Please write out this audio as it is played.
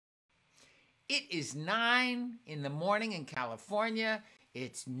It is 9 in the morning in California.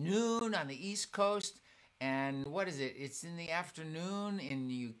 It's noon on the East Coast. And what is it? It's in the afternoon in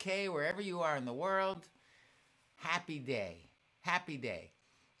the UK, wherever you are in the world. Happy day. Happy day.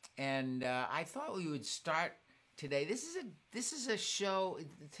 And I thought we would start today. This is a show.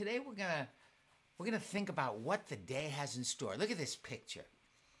 Today we're gonna think about what the day has in store. Look at this picture.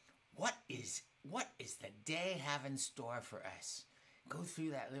 What is the day have in store for us? Go through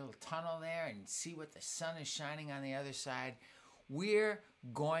that little tunnel there and see what the sun is shining on the other side. We're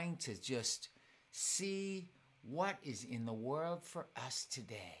going to just see what is in the world for us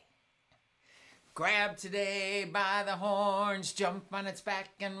today. Grab today by the horns, jump on its back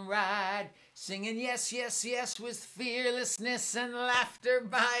and ride, singing yes, yes, yes with fearlessness and laughter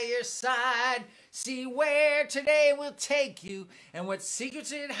by your side. See where today will take you and what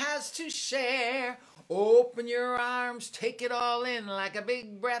secrets it has to share. Open your arms, take it all in like a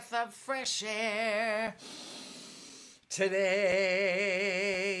big breath of fresh air. Today,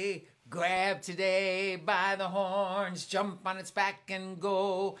 grab today by the horns, jump on its back and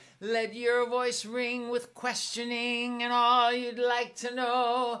go. Let your voice ring with questioning and all you'd like to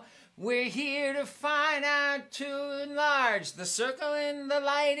know. We're here to find out, to enlarge the circle in the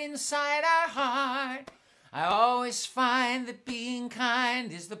light inside our heart. I always find that being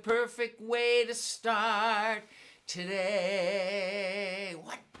kind is the perfect way to start today.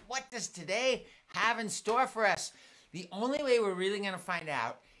 What does today have in store for us? The only way we're really going to find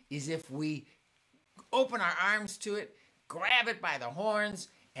out is if we open our arms to it, grab it by the horns,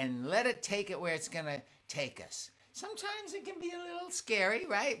 and let it take it where it's going to take us. Sometimes it can be a little scary,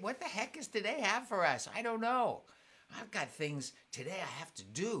 right? What the heck does today have for us? I don't know. I've got things today I have to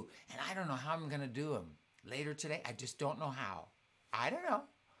do, and I don't know how I'm going to do them. Later today, I just don't know how. I don't know,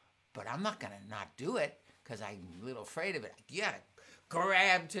 but I'm not going to not do it because I'm a little afraid of it. You got to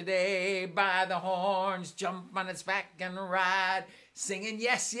grab today by the horns, jump on its back and ride, singing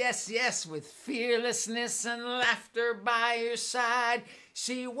yes, yes, yes with fearlessness and laughter by your side.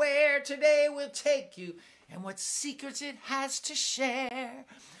 See where today will take you and what secrets it has to share.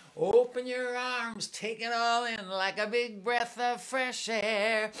 Open your arms, take it all in like a big breath of fresh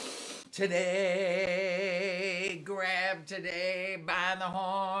air. Today, grab today by the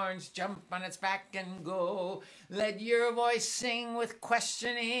horns, jump on its back and go. Let your voice sing with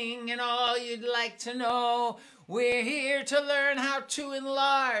questioning and all you'd like to know. We're here to learn how to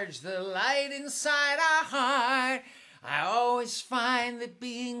enlarge the light inside our heart. I always find that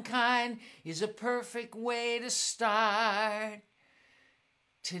being kind is a perfect way to start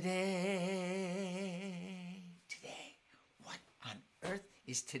today. What on earth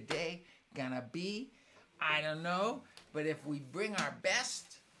is today gonna be? I don't know, but if we bring our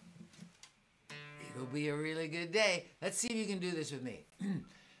best, it'll be a really good day. Let's see if you can do this with me.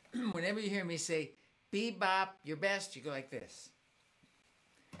 Whenever you hear me say, bebop, your best, you go like this.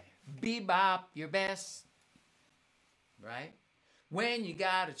 Bebop, your best. Right? When you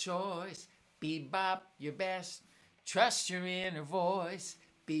got a choice, bebop, your best. Trust your inner voice,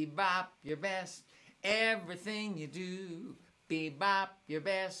 bebop, your best. Everything you do, bebop, your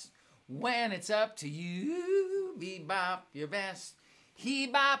best. When it's up to you, bebop, your best. He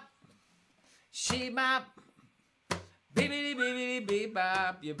bop, she bop, bibbidi bibbidi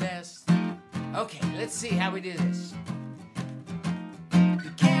bebop, your best. Okay, let's see how we do this.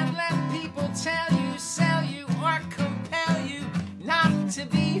 You can't let people tell you, sell you, or compel you not to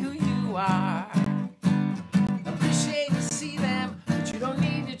be who you are. Appreciate to see them, but you don't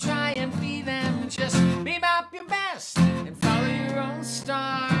need to try and be them. Just bebop your best and follow your own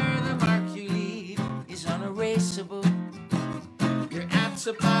star. The mark you leave is unerasable. Your apps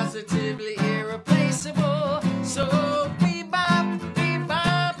are positively irreplaceable. So bebop,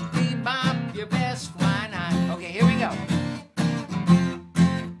 bebop, bebop your best. Why not? Okay, here we go.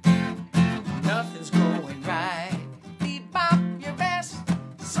 Nothing's going right. Bebop your best.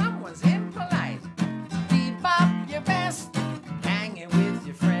 Someone's impolite. Bebop your best. Hanging with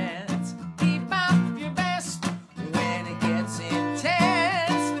your friends. Bebop your best. When it gets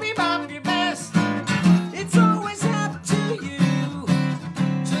intense. Bebop your best. It's always up to you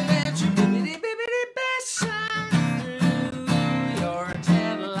to let your bibbidi bibbidi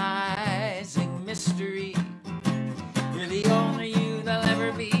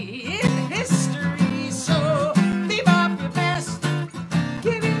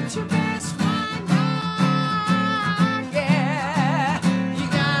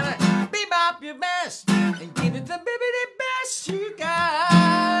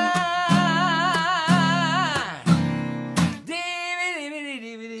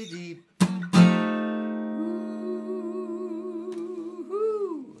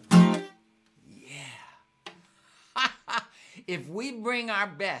If we bring our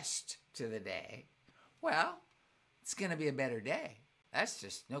best to the day, well, it's going to be a better day. That's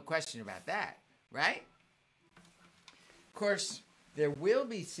just no question about that, right? Of course, there will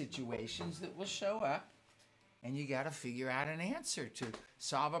be situations that will show up, and you got to figure out an answer to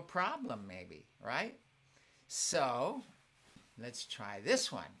solve a problem, maybe, right? So, let's try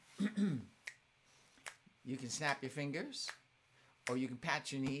this one. You can snap your fingers, or you can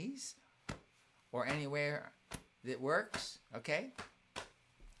pat your knees, or anywhere that works, okay?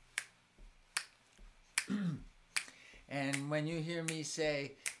 And when you hear me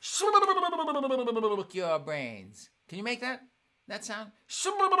say, your brains, can you make that sound?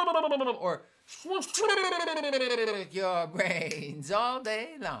 Or your brains all day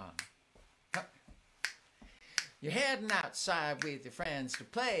long. You're heading outside with your friends to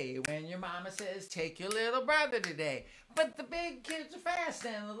play when your mama says, take your little brother today. But the big kids are fast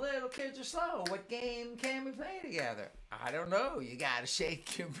and the little kids are slow. What game can we play together? I don't know. You gotta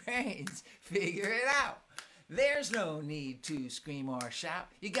shake your brains. Figure it out. There's no need to scream or shout.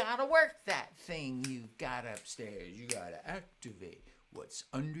 You gotta work that thing you've got upstairs. You gotta activate what's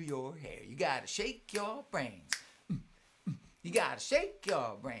under your hair. You gotta shake your brains. You gotta shake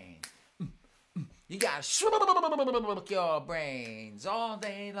your brains. You gotta shake your brains all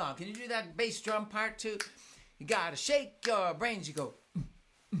day long. Can you do that bass drum part too? You gotta shake your brains. You go.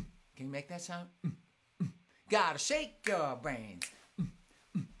 Can you make that sound? Gotta shake your brains.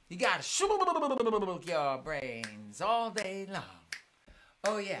 You gotta shake your brains all day long.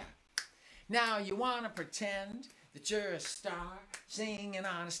 Oh yeah. Now you wanna pretend that you're a star singing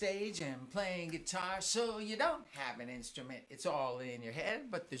on a stage and playing guitar, so you don't have an instrument. It's all in your head,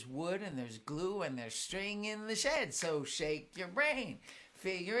 but there's wood and there's glue and there's string in the shed, so shake your brain.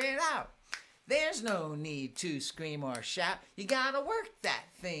 Figure it out. There's no need to scream or shout. You gotta work that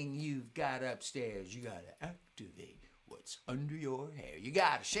thing you've got upstairs. You gotta activate what's under your hair. You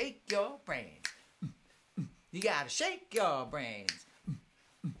gotta shake your brains. You gotta shake your brains.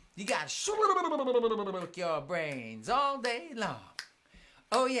 You gotta shake your brains all day long.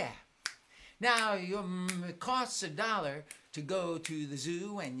 Oh yeah. Now it costs $1 to go to the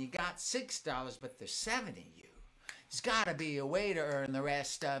zoo, and you got $6, but there's 7 of you. There's gotta be a way to earn the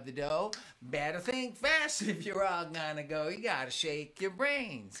rest of the dough. Better think fast if you're all gonna go. You gotta shake your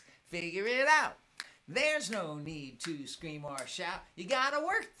brains. Figure it out. There's no need to scream or shout. You gotta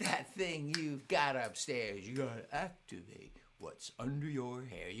work that thing you've got upstairs. You gotta activate what's under your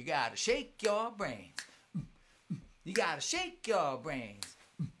hair. You gotta shake your brains. You gotta shake your brains.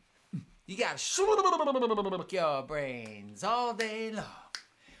 You gotta shake your brains all day long.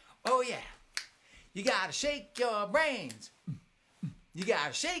 Oh yeah. You gotta shake your brains. You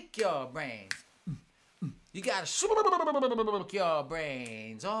gotta shake your brains. You gotta shake your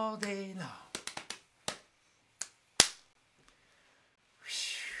brains all day long.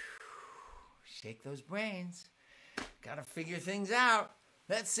 Shake those brains. Gotta figure things out.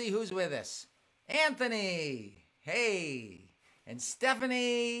 Let's see who's with us. Anthony. Hey. And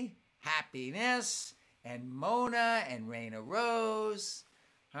Stephanie. Happiness. And Mona and Raina Rose.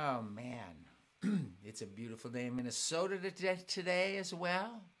 Oh, man. It's a beautiful day in Minnesota today as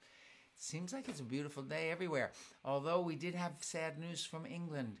well. It seems like it's a beautiful day everywhere. Although we did have sad news from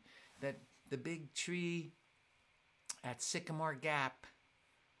England that the big tree at Sycamore Gap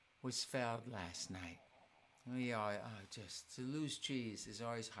was felled last night. Just to lose trees is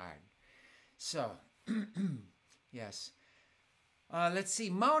always hard. So, yes. Let's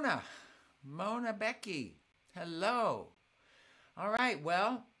see, Mona Becky. Hello. All right,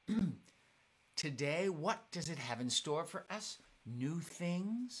 well, today, what does it have in store for us? New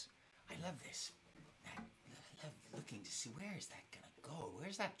things. I love this. I love looking to see where is that going to go?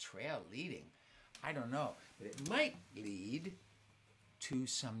 Where's that trail leading? I don't know, but it might lead to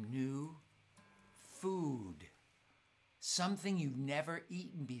some new food, something you've never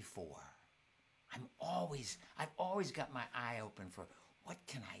eaten before. I've always got my eye open for what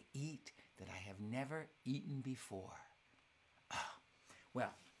can I eat that I have never eaten before.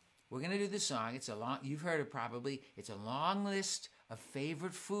 Well, we're gonna do the song. You've heard it probably. It's a long list of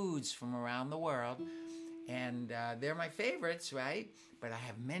favorite foods from around the world, and they're my favorites, right? But I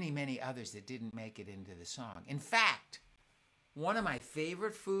have many, many others that didn't make it into the song. In fact, one of my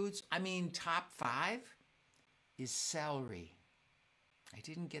favorite foods, top 5, is celery. I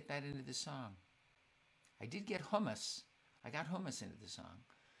didn't get that into the song. I did get hummus. I got hummus into the song.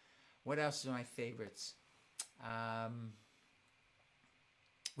 What else are my favorites?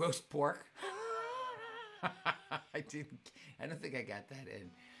 Roast pork. I don't think I got that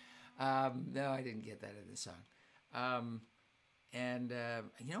in. No, I didn't get that in the song. And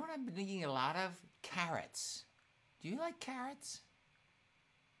you know what I've been eating a lot of? Carrots. Do you like carrots?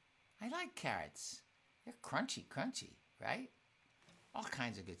 I like carrots. They're crunchy, right? All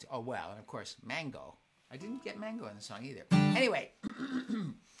kinds of good. Oh, well, and of course, mango. I didn't get mango in the song either. Anyway,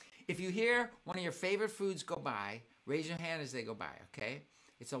 if you hear one of your favorite foods go by, raise your hand as they go by, okay?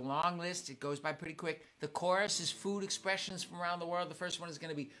 It's a long list. It goes by pretty quick. The chorus is food expressions from around the world. The first one is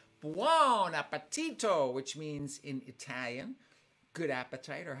going to be Buono Appetito, which means in Italian, good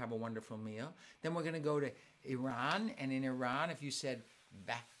appetite or have a wonderful meal. Then we're going to go to Iran. And in Iran, if you said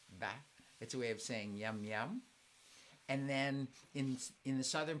ba, it's a way of saying yum, yum. And then in the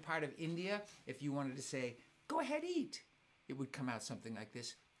southern part of India, if you wanted to say, go ahead, eat, it would come out something like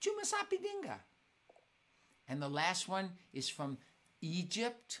this, Chuma sapidinga. And the last one is from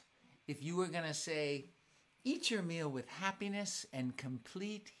Egypt. If you were going to say, eat your meal with happiness and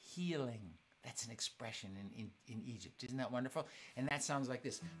complete healing. That's an expression in Egypt. Isn't that wonderful? And that sounds like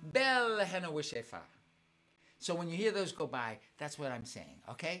this, Bel hena wishefa. So when you hear those go by, that's what I'm saying,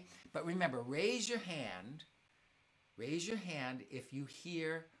 okay? But remember, raise your hand if you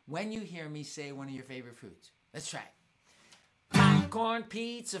hear, when you hear me say one of your favorite foods. Let's try it. Popcorn,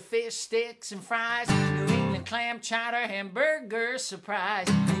 pizza, fish sticks and fries, New England clam chowder, hamburger surprise,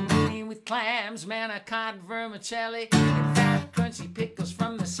 linguine with clams, manicotti, vermicelli, and fat crunchy pickles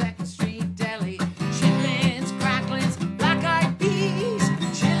from the 2nd Street Deli, chitlins, cracklins, black-eyed peas,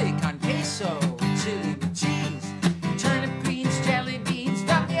 chili con queso, chili with cheese, turnip greens, jelly beans,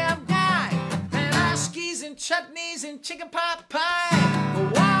 duck-yum guy, Panaskis and chutneys and chicken pot pie.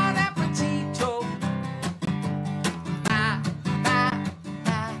 Buon appetito.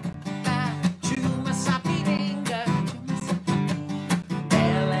 Chuma sapidinga.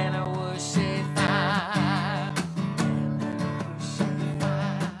 Elena Wushefa.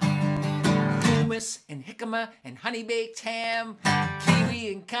 Hummus and jicama and honey-baked ham,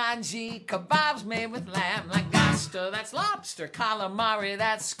 kiwi and congee, kebabs made with lamb, langosta, that's lobster, calamari,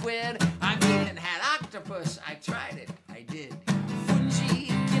 that's squid. I've even had octopus, I tried it, I did. Fungi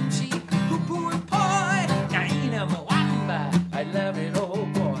and kimchi, poo-poo and poi, kaina mwamba, I love it, oh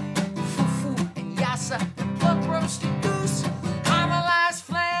boy. Fufu and yassa and plump roasted goose, caramelized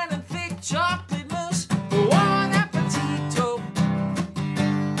flan and thick chocolate mousse. Buon appetito.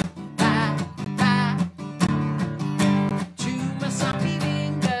 Chuma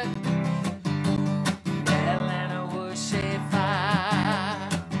sapidinga. Elena Wushefa.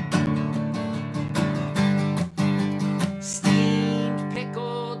 Steamed,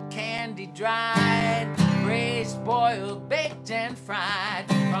 pickled, candy dried, braised, boiled, baked and fried,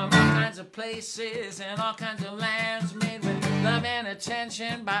 from all kinds of places and all kinds of lands, made with love and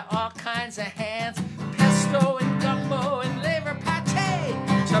attention by all kinds of hands. Pesto and gumbo and liver pate,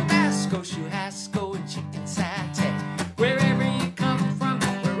 Tabasco, churrasco and chicken satay. Wherever you come from,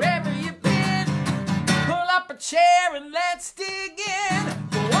 wherever you've been, pull up a chair and let's dig in.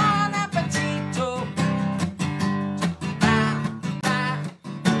 Buon appetito.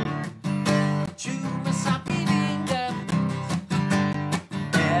 Chuma sapidinga.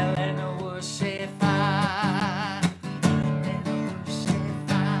 Elena Wushefa. Elena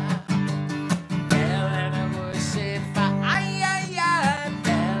Wushefa. Elena Wushefa. Ay, ay, ay.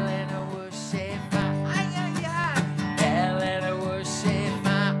 Elena Wushefa. Ay, ay, ay. Elena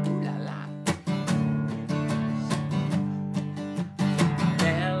Wushefa. Ooh la la.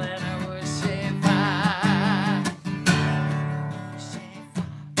 Elena Wushefa.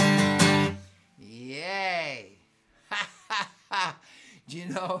 Yay. Do you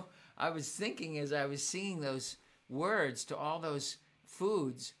know, I was thinking as I was singing those words to all those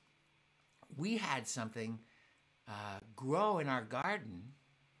foods, we had something grow in our garden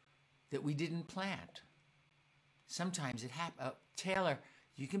that we didn't plant. Sometimes it happens. Taylor,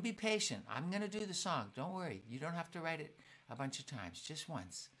 you can be patient. I'm going to do the song. Don't worry. You don't have to write it a bunch of times, just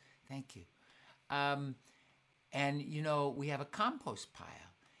once. Thank you. And, you know, we have a compost pile,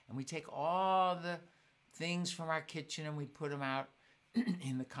 and we take all the things from our kitchen and we put them out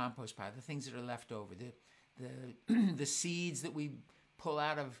in the compost pile, the things that are left over, the seeds that we pull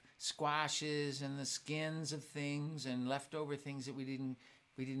out of squashes and the skins of things and leftover things that we didn't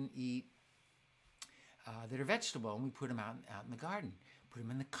eat that are vegetable, and we put them out in the garden, put them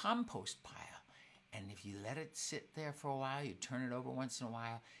in the compost pile. And if you let it sit there for a while, you turn it over once in a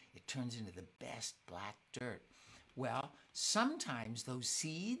while, it turns into the best black dirt. Well, sometimes those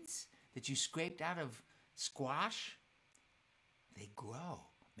seeds that you scraped out of squash, they grow.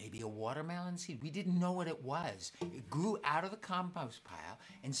 Maybe a watermelon seed. We didn't know what it was. It grew out of the compost pile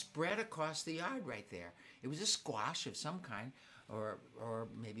and spread across the yard right there. It was a squash of some kind, or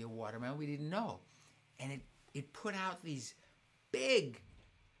maybe a watermelon. We didn't know. And it put out these big,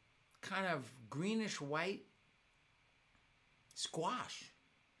 kind of greenish white squash.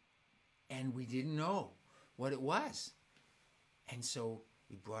 And we didn't know what it was. And so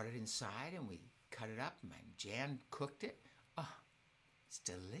we brought it inside and we cut it up. My Jan cooked it. Oh, it's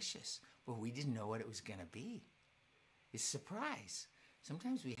delicious. But we didn't know what it was going to be. It's a surprise.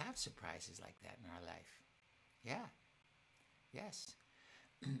 Sometimes we have surprises like that in our life. Yeah. Yes.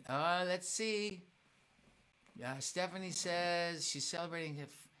 Let's see. Stephanie says she's celebrating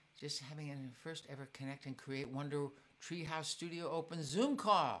just having her first ever Connect and Create Wonder Treehouse Studio Open Zoom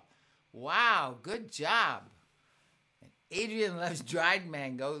call. Wow, good job. And Adrian loves dried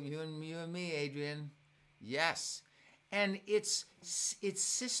mango. You and me, Adrian. Yes. And it's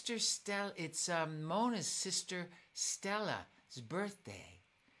Sister Stella. It's Mona's sister Stella's birthday.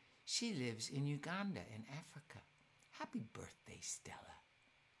 She lives in Uganda, in Africa. Happy birthday, Stella.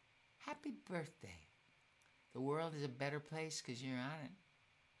 Happy birthday. The world is a better place because you're on it.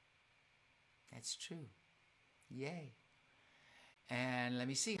 That's true. Yay. And let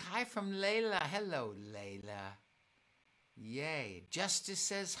me see. Hi from Layla. Hello, Layla. Yay. Justice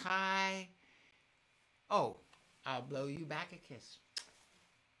says hi. Oh, I'll blow you back a kiss.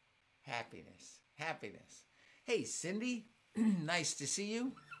 Happiness. Happiness. Hey, Cindy. Nice to see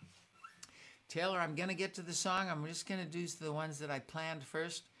you. Taylor, I'm going to get to the song. I'm just going to do the ones that I planned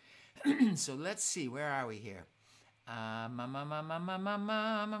first. So let's see. Where are we here? I'm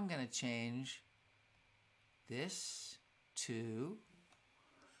going to change this to...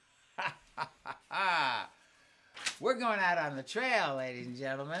 We're going out on the trail, ladies and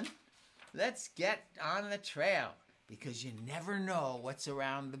gentlemen. Let's get on the trail because you never know what's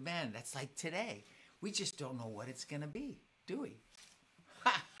around the bend. That's like today. We just don't know what it's going to be, do we?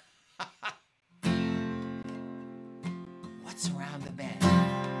 What's around the bend?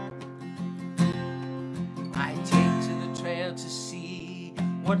 I take to the trail to see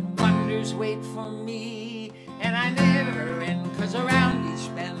what wonders wait for me. And I never end, 'cause around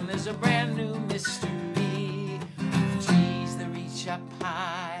each bend there's a brand new mystery. Trees that reach up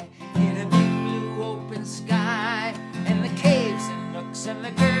high in a big blue open sky, and the caves and nooks and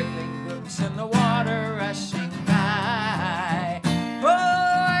the gurgling brooks and the water rushing by. Oh,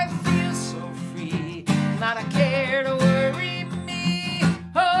 I feel so free, not a care to worry me.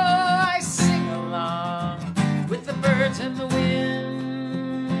 Oh, I sing along with the birds and the wind.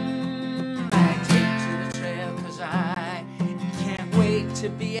 I take to the trail 'cause I can't wait to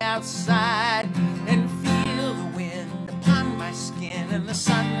be outside and feel the wind upon my skin and the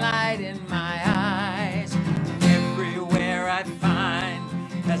sunlight in my eyes. Everywhere I find,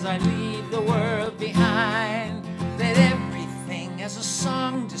 as I leave the world behind, that everything has a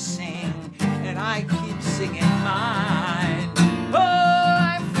song to sing, and I keep singing mine. Oh,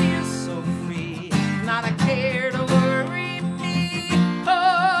 I feel so free, not a care to worry me.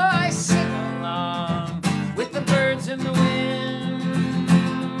 Oh, I sing along with the birds in the wind.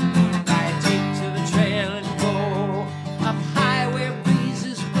 I take to the trail and go up high where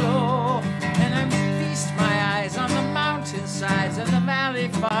breezes blow, and I feast my eyes on the mountainsides and the valley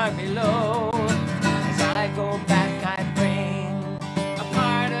far below. As I go back, I bring a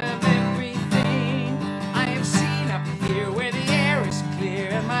part of everything I have seen up here where the air is clear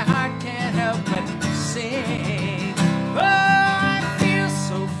and my heart can't help but sing. Oh, I feel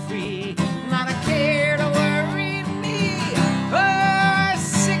so free, not a care to worry me. Oh, I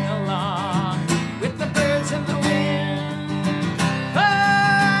sing along with the birds and the wind. Oh,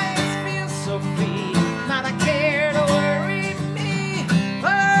 I feel so free, not a care to worry me. Oh,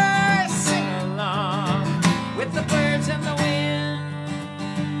 I sing along with the birds and the wind.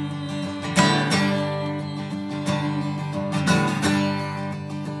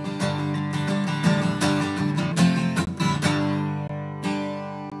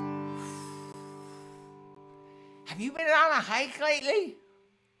 Have you been on a hike lately?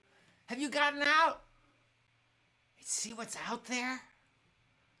 Have you gotten out? See what's out there?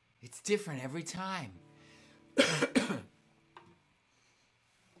 It's different every time.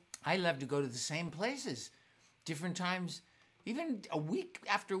 I love to go to the same places. Different times, even a week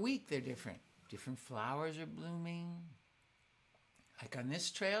after week, they're different. Different flowers are blooming. Like on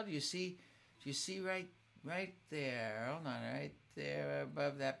this trail, do you see right there? Hold on, right there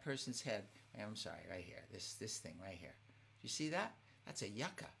above that person's head. I'm sorry, right here. This thing right here. Do you see that? That's a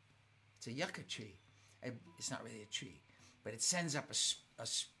yucca. It's a yucca tree. It's not really a tree, but it sends up a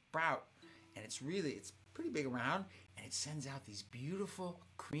sprout, and it's pretty big around, and it sends out these beautiful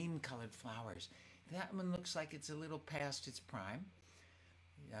cream-colored flowers. That one looks like it's a little past its prime,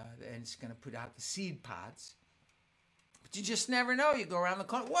 and it's going to put out the seed pods. But you just never know. You go around the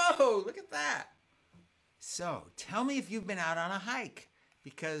corner. Whoa, look at that. So tell me if you've been out on a hike,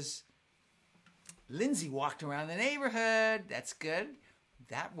 because Lindsay walked around the neighborhood. That's good.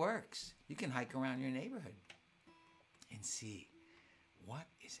 That works. You can hike around your neighborhood and see what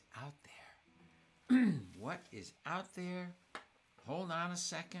is out there. What is out there? Hold on a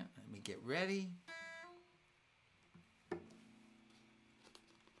second. Let me get ready.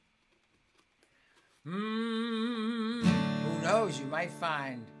 Who knows? You might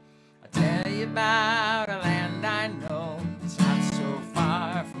find. I'll tell you about a land I know. It's not so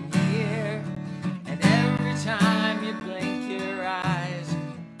far from here. And every time you blink your eyes,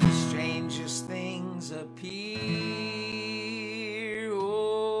 the strangest things appear.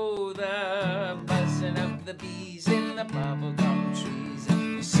 Oh, the buzzing of the bees in the bubblegum trees,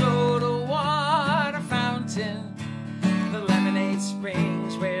 and the soda water fountain, the lemonade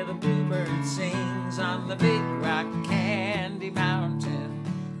springs where the bluebird sings on the big rock candy mountain.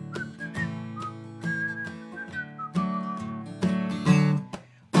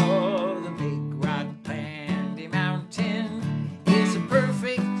 Oh, the big rock candy mountain is a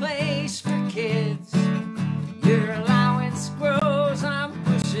perfect place for kids. Your allowance grows on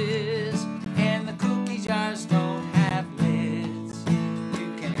bushes, and the cookie jars don't have lids.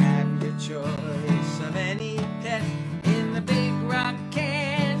 You can have your choice of any pet in the big rock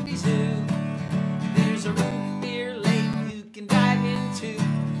candy zoo. There's a root beer lake you can dive into.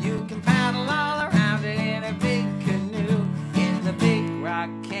 You can paddle all around it in a big canoe in the big rock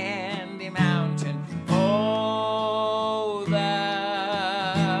candy mountain. Oh,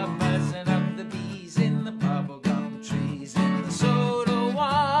 the buzzing of the bees in the bubblegum trees, and the soda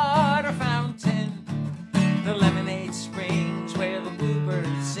water fountain, the lemonade springs where the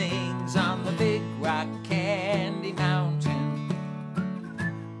bluebird sings on the big rock candy mountain.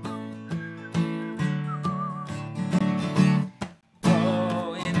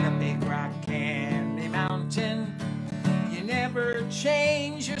 Oh, in the big rock candy mountain, you never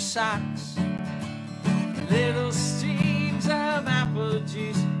change your socks. Little streams of apple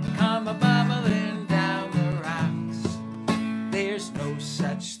juice come a-bubbling down the rocks. There's no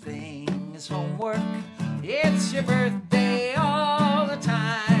such thing as homework. It's your birthday all the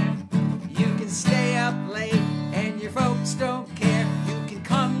time. You can stay up late and your folks don't care. You can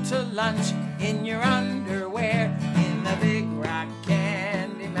come to lunch in your underwear in the big rock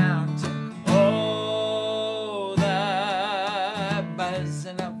candy mountain. Oh, the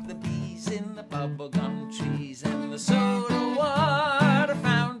buzzing of the bees in the bubblegum trees, and the soda water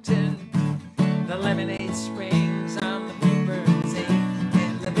fountain, the lemonade springs on the bluebird sing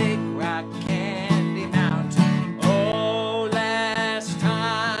in the big rock candy mountain. Oh, last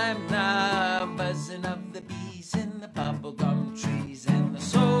time, the buzzing of the bees in the bubblegum trees, and the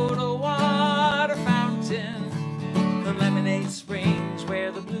soda water fountain, the lemonade springs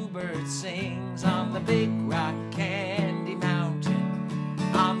where the bluebird sings on the big rock candy mountain,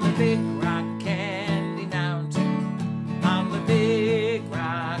 on the big rock candy mountain, on the big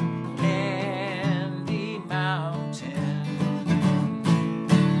rock candy mountain.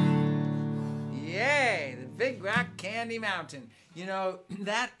 Yay, the big rock candy mountain. You know,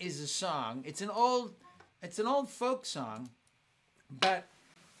 that is a song. It's an old folk song, but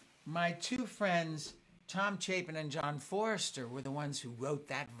my two friends, Tom Chapin and John Forrester, were the ones who wrote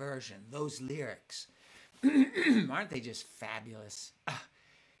that version, those lyrics. Aren't they just fabulous?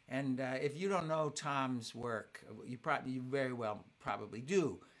 And if you don't know Tom's work, you very well probably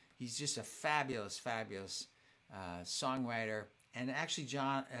do. He's just a fabulous, fabulous songwriter. And actually,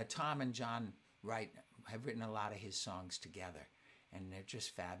 Tom and John have written a lot of his songs together, and they're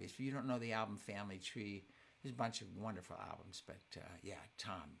just fabulous. If you don't know the album Family Tree, there's a bunch of wonderful albums. But yeah,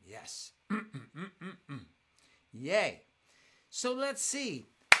 Tom, yes. Yay. So let's see.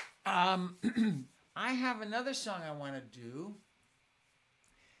 I have another song I want to do.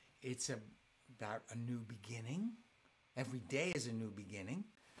 It's about a new beginning. Every day is a new beginning.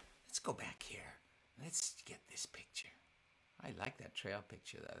 Let's go back here. Let's get this picture. I like that trail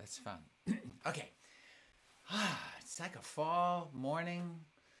picture, though. That's fun. Okay. It's like a fall morning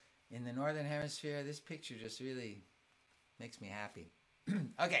in the Northern Hemisphere. This picture just really makes me happy.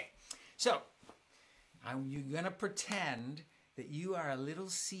 Okay. So, you're going to pretend that you are a little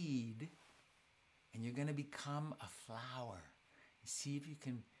seed and you're going to become a flower. See if you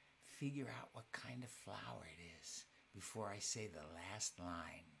can figure out what kind of flower it is before I say the last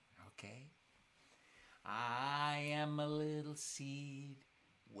line, okay? I am a little seed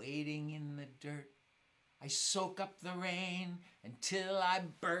waiting in the dirt. I soak up the rain until I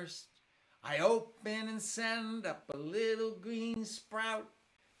burst. I open and send up a little green sprout.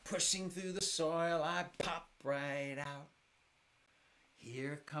 Pushing through the soil, I pop right out.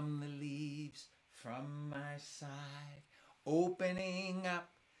 Here come the leaves from my side, opening up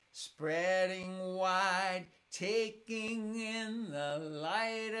spreading wide, taking in the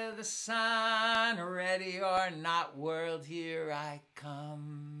light of the sun. Ready or not, world, here I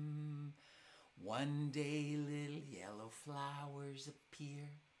come. One day little yellow flowers appear,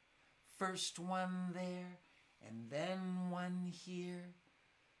 first one there and then one here.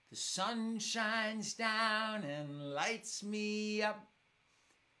 The sun shines down and lights me up.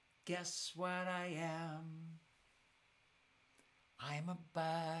 Guess what I am? I'm a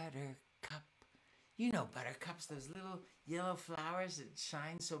buttercup. You know buttercups, those little yellow flowers that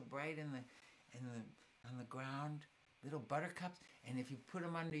shine so bright on the ground. Little buttercups. And if you put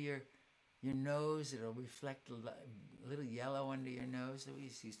them under your nose, it'll reflect a little yellow under your nose. We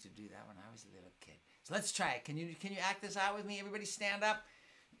used to do that when I was a little kid. So let's try it. Can you act this out with me? Everybody stand up.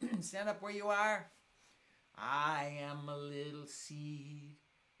 Stand up where you are. I am a little seed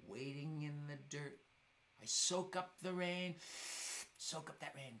waiting in the dirt. I soak up the rain, soak up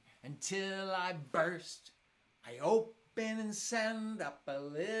that rain until I burst. I open and send up a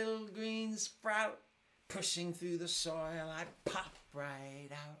little green sprout. Pushing through the soil, I pop right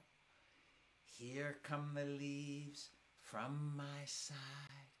out. Here come the leaves from my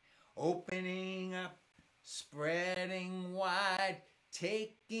side, opening up, spreading wide,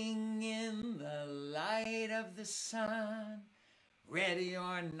 taking in the light of the sun. Ready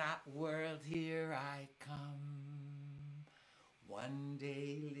or not, world, here I come. One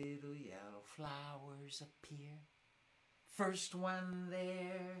day little yellow flowers appear, first one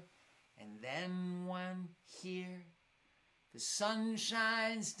there and then one here. The sun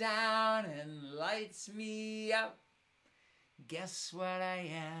shines down and lights me up. Guess what I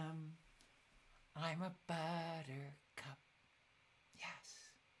am? I'm a buttercup.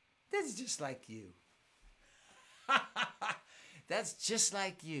 Yes, that's just like you. That's just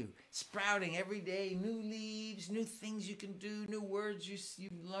like you. Sprouting every day, new leaves, new things you can do, new words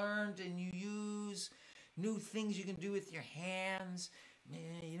you've learned and you use, new things you can do with your hands.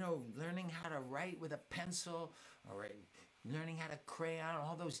 You know, learning how to write with a pencil or learning how to crayon,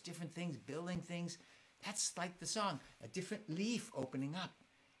 all those different things, building things. That's like the song, a different leaf opening up.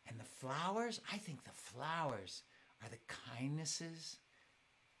 And the flowers, I think the flowers are the kindnesses,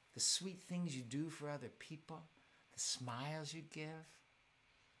 the sweet things you do for other people, the smiles you give.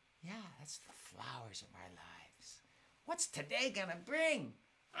 Yeah, that's the flowers of our lives. What's today gonna bring?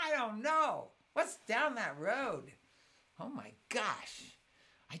 I don't know. What's down that road? Oh my gosh.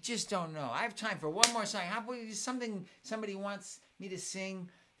 I just don't know. I have time for one more song. How about something somebody wants me to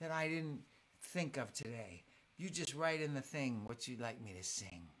sing that I didn't think of today? You just write in the thing what you'd like me to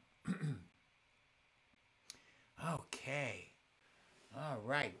sing. Okay. All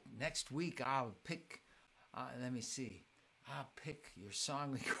right. Next week I'll pick, let me see. I'll pick your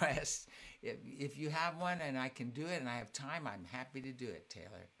song request. If you have one and I can do it and I have time, I'm happy to do it,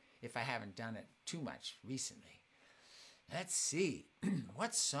 Taylor, if I haven't done it too much recently. Let's see.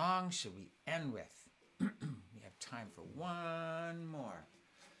 What song should we end with? We have time for one more.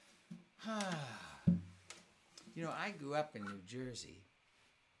 You know, I grew up in New Jersey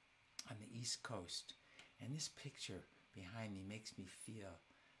on the East Coast, and this picture behind me makes me feel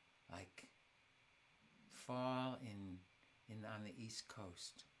like fall on the East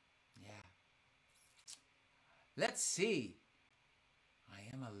Coast. Yeah. Let's see. I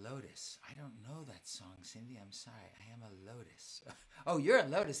am a lotus. I don't know that song, Cindy. I'm sorry. I am a lotus. Oh, you're a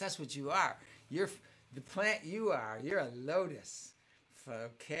lotus. That's what you are. You're the plant you are. You're a lotus.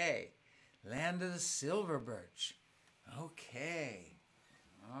 Okay. Land of the silver birch. Okay.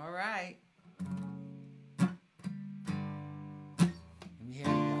 All right. And here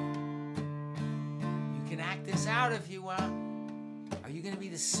you go. You can act this out if you want. Are you going to be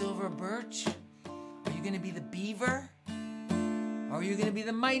the silver birch? Are you going to be the beaver? Or are you going to be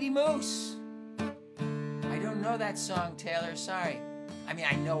the mighty moose? I don't know that song, Taylor. Sorry. I mean,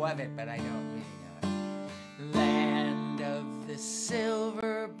 I know of it, but I don't really know it. Land of the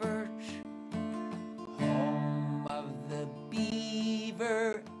silver birch, home of the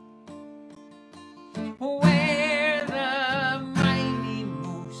beaver, where the mighty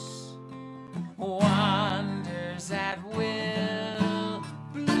moose wanders at will,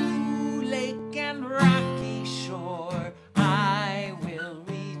 blue lake and rocky shore, I will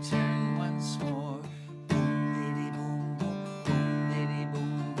return once more. Boom, liddy, boom, boom, boom, liddy,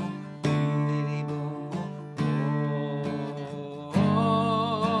 boom, boom, boom, liddy, boom, boom. Oh,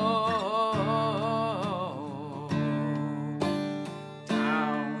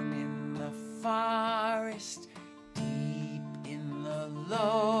 down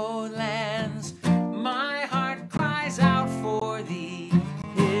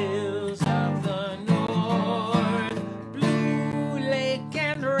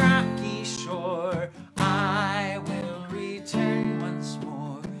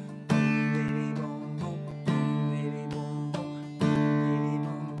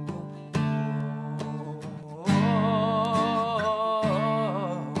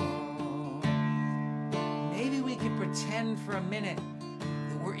for a minute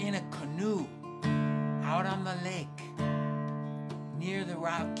that we're in a canoe out on the lake near the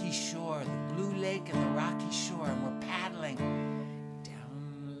rocky shore, the blue lake and the rocky shore, and we're paddling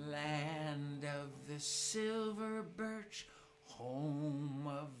down the land of the silver birch, home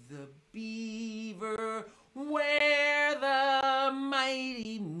of the beaver, where the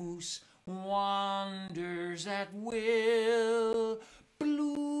mighty moose wanders at will.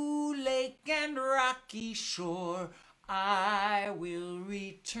 Blue lake and rocky shore, I will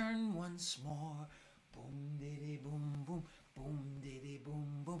return once more. Boom diddy boom boom, boom diddy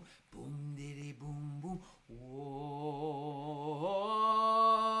boom boom, boom diddy boom boom. Whoa,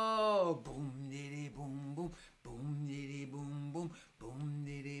 boom diddy boom boom, boom diddy boom boom, boom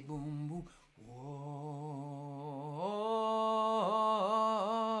diddy boom boom. Whoa.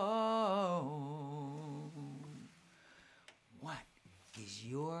 What is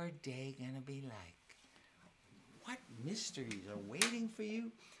your day gonna be like? What mysteries are waiting for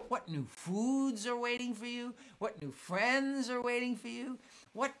you? What new foods are waiting for you? What new friends are waiting for you?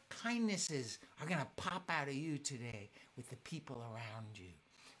 What kindnesses are going to pop out of you today with the people around you?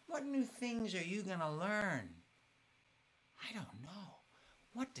 What new things are you going to learn? I don't know.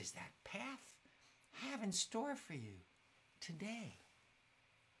 What does that path have in store for you today?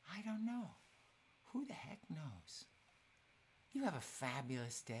 I don't know. Who the heck knows? You have a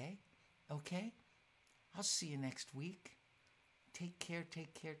fabulous day, okay? I'll see you next week. Take care,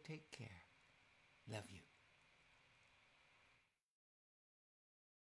 take care, take care. Love you.